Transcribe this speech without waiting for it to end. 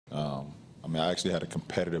mean, I actually had a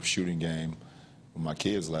competitive shooting game with my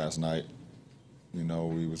kids last night. You know,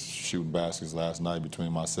 we was shooting baskets last night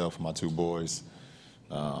between myself and my two boys,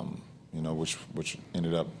 you know, which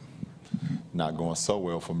ended up not going so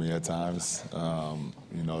well for me at times.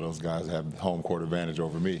 You know, those guys have home court advantage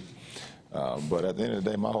over me. But at the end of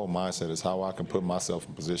the day, my whole mindset is how I can put myself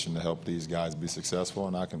in position to help these guys be successful,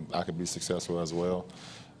 and I can be successful as well.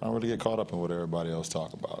 I don't really get caught up in what everybody else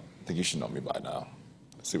talk about. I think you should know me by now.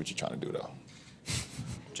 Let's see what you're trying to do, though.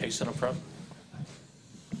 Jason up front.